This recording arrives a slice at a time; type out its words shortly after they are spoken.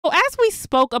as we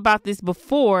spoke about this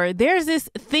before, there's this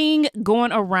thing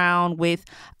going around with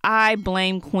I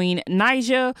blame Queen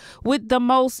Naija with the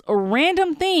most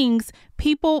random things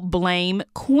people blame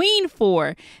Queen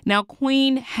for. Now,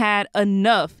 Queen had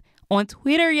enough. On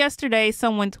Twitter yesterday,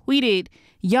 someone tweeted,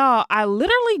 "Y'all, I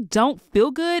literally don't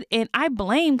feel good and I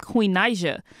blame Queen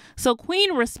Naija." So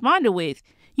Queen responded with,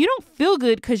 "You don't feel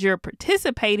good because you're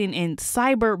participating in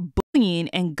cyberbullying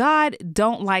and God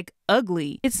don't like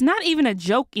ugly. It's not even a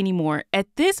joke anymore. At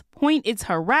this point, it's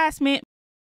harassment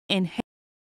and hate.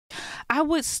 I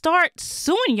would start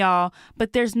suing y'all,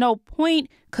 but there's no point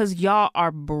because y'all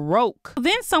are broke."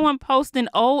 Then someone posted an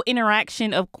old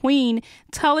interaction of Queen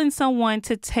telling someone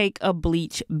to take a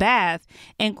bleach bath.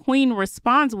 And Queen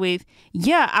responds with,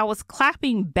 "Yeah, I was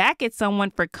clapping back at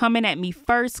someone for coming at me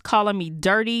first, calling me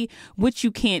dirty, which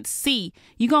you can't see.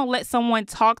 You gonna let someone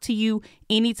talk to you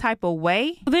any type of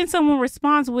way?" Then someone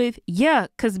responds with, "Yeah,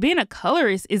 because being a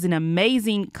colorist is an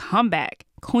amazing comeback."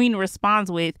 Queen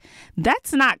responds with,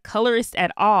 "That's not colorist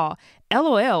at all.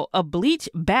 LOL, a bleach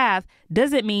bath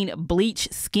doesn't mean bleach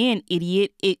skin,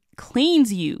 idiot. It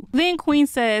cleans you." Then Queen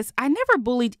says, "I never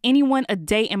bullied anyone a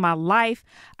day in my life.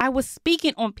 I was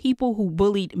speaking on people who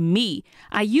bullied me.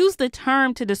 I used the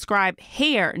term to describe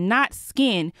hair, not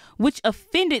skin, which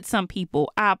offended some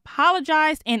people. I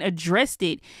apologized and addressed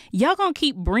it. Y'all gonna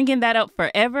keep bringing that up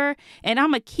forever, and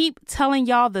I'm gonna keep telling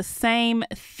y'all the same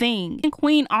thing." And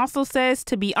Queen also says,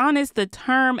 "To be honest, the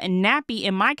term nappy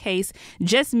in my case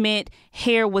just meant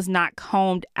hair was not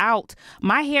combed out.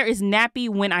 My hair is nappy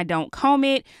when I don't comb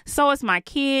it. So is my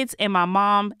kids and my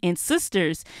mom and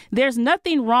sisters. There's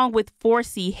nothing wrong with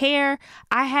 4C hair.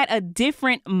 I had a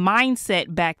different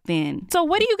mindset back then." So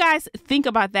what do you guys think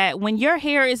about that? When your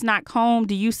hair is not combed,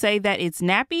 do you say that it's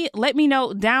nappy? Let me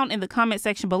know down in the comment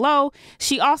section below.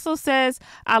 She also says,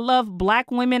 "I love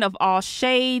black women of all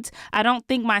shades. I don't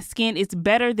think my skin is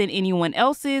better than anyone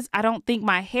else's. I don't think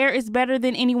my hair is better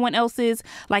than anyone else's.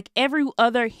 Like every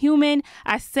other human,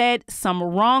 I said some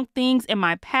wrong things in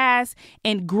my past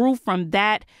and grew from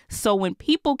that. So when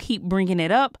people keep bringing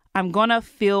it up, I'm gonna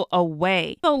feel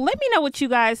away." So let me know what you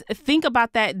guys think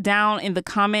about that down in the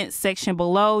comment section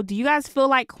below. Do you guys feel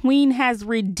like Queen has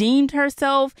redeemed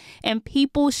herself and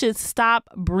people should stop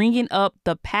bringing up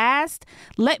the past?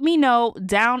 Let me know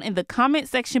down in the comment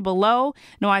section below.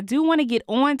 Now, I do want to get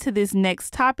on to this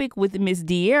next topic with Miss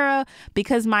De'Ara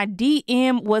because my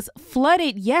DM was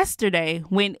flooded yesterday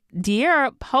when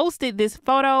De'Ara posted this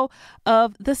photo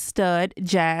of the stud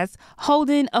Jazz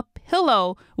holding a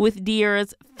pillow with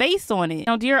De'Ara's face on it.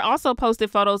 Now, De'Ara also posted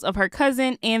photos of her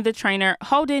cousin and the trainer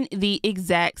holding the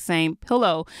exact same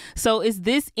pillow. So is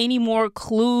this any more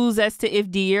clues as to if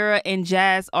De'Ara and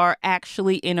Jazz are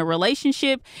actually in a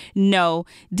relationship? No,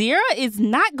 De'Ara is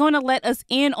not going to let us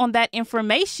in on that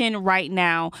information right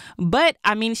now. But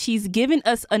I mean, she's given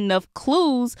us enough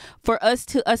clues for us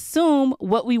to assume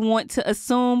what we want to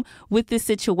assume with this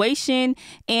situation.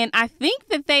 And I think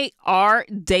that they are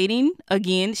dating.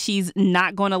 Again, she's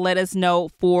not going to let us know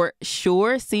for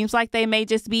sure. Seems like they may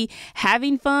just be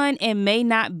having fun and may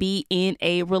not be in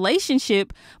a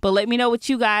relationship. But let me know what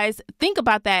you guys think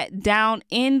about that down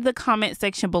in the comment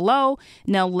section below.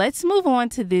 Now let's move on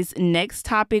to this next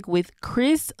topic with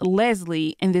Chris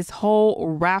Leslie and this whole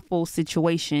raffle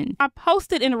situation. I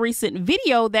posted in a recent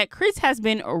video that Chris has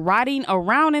been riding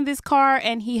around in this car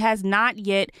and he has not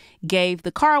yet gave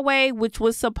the car away, which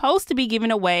was supposed to be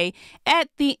given away at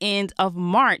the end of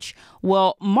March.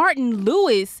 Well, Martin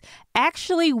Lewis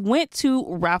actually went to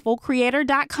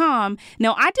rafflecreator.com.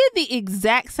 Now, I did the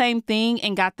exact same thing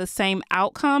and got the same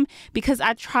outcome because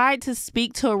I tried to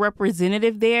speak to a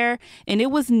representative there and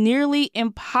it was nearly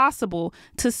impossible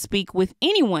to speak with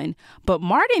anyone. But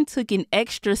Martin took an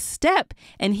extra step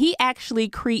and he actually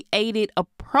created a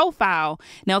profile.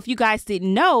 Now, if you guys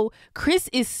didn't know, Chris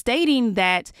is stating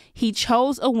that he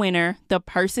chose a winner, the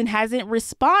person hasn't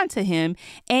responded to him,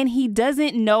 and he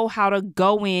doesn't know how to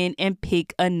go in and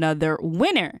pick another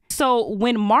winner. So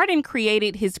when Martin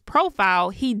created his profile,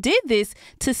 he did this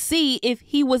to see if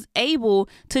he was able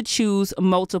to choose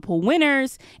multiple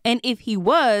winners. And if he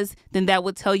was, then that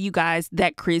would tell you guys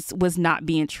that Chris was not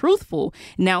being truthful.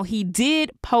 Now, he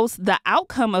did post the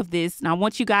outcome of this, and I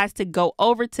want you guys to go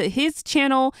over to his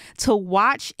channel channel to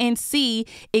watch and see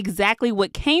exactly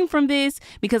what came from this,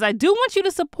 because I do want you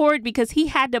to support, because he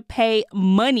had to pay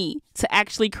money to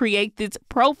actually create this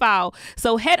profile.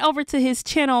 So head over to his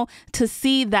channel to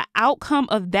see the outcome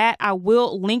of that. I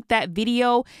will link that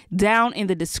video down in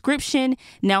the description.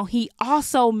 Now, he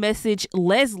also messaged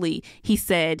Leslie. He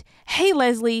said, "Hey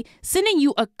Leslie, sending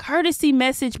you a courtesy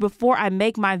message before I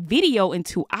make my video in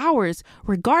 2 hours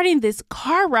regarding this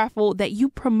car raffle that you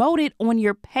promoted on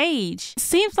your page.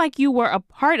 Seems like you were a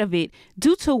part of it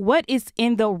due to what is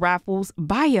in the raffle's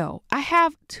bio. I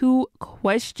have 2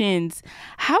 questions.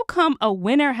 How come a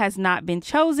winner has not been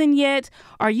chosen yet?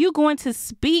 Are you going to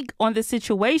speak on the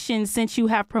situation since you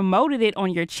have promoted it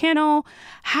on your channel?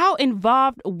 How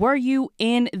involved were you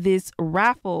in this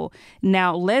raffle?"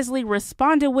 Now, Leslie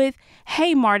responded with,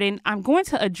 "Hey Martin, I'm going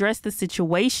to address the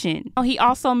situation." He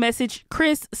also messaged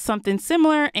Chris something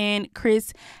similar, and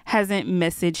Chris hasn't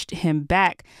messaged him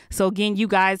back. So again, you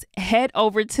guys, head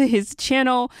over to his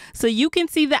channel so you can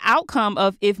see the outcome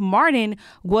of if Martin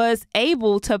was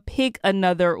able to pick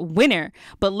another winner.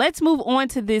 But let's move on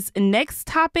to this next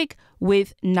topic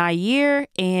with Naija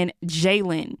and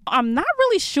Jalyn. I'm not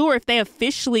really sure if they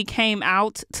officially came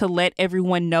out to let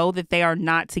everyone know that they are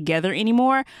not together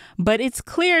anymore, but it's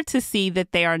clear to see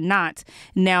that they are not.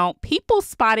 Now, people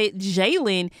spotted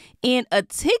Jalyn in a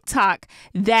TikTok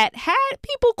that had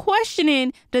people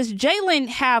questioning, does Jalyn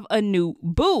have a new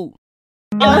boo?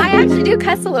 I actually do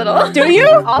cuss a little. Do you?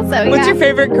 Also, What's your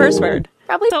favorite curse word?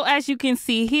 Probably. So as you can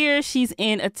see here, she's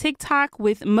in a TikTok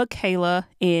with Michaela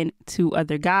and 2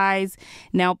 other guys.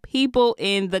 Now, people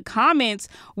in the comments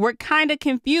were kind of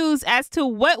confused as to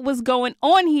what was going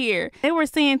on here. They were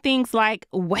saying things like,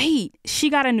 wait, she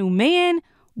got a new man?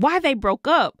 Why they broke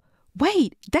up?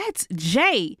 Wait, that's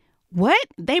Jay. What?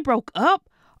 They broke up?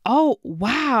 Oh,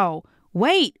 wow.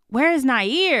 Wait, where is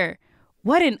Naija?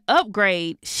 What an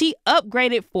upgrade. She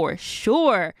upgraded for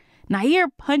sure. Naija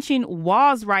punching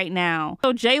walls right now.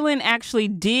 So Jalyn actually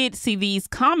did see these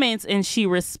comments and she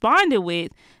responded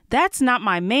with, "That's not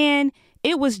my man.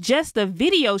 It was just a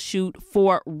video shoot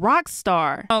for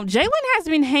Rockstar." Jalyn has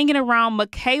been hanging around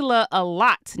Michaela a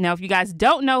lot. Now, if you guys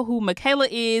don't know who Michaela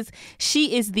is,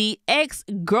 she is the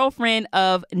ex-girlfriend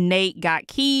of Nate Got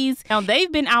Keys. Now,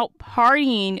 they've been out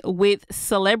partying with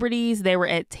celebrities. They were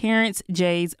at Terrence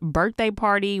J's birthday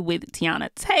party with Tiana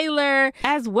Taylor,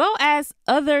 as well as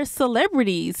other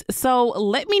celebrities. So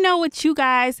let me know what you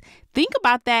guys think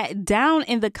about that down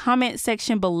in the comment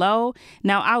section below.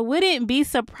 Now, I wouldn't be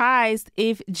surprised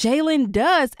if Jalyn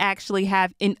does actually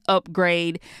have an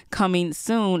upgrade coming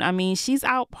soon. I mean, she's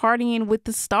out partying with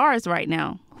the stars right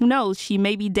now. Who knows? She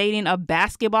may be dating a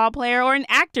basketball player or an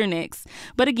actor next.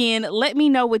 But again, let me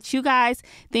know what you guys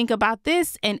think about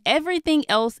this and everything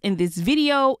else in this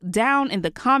video down in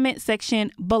the comment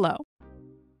section below.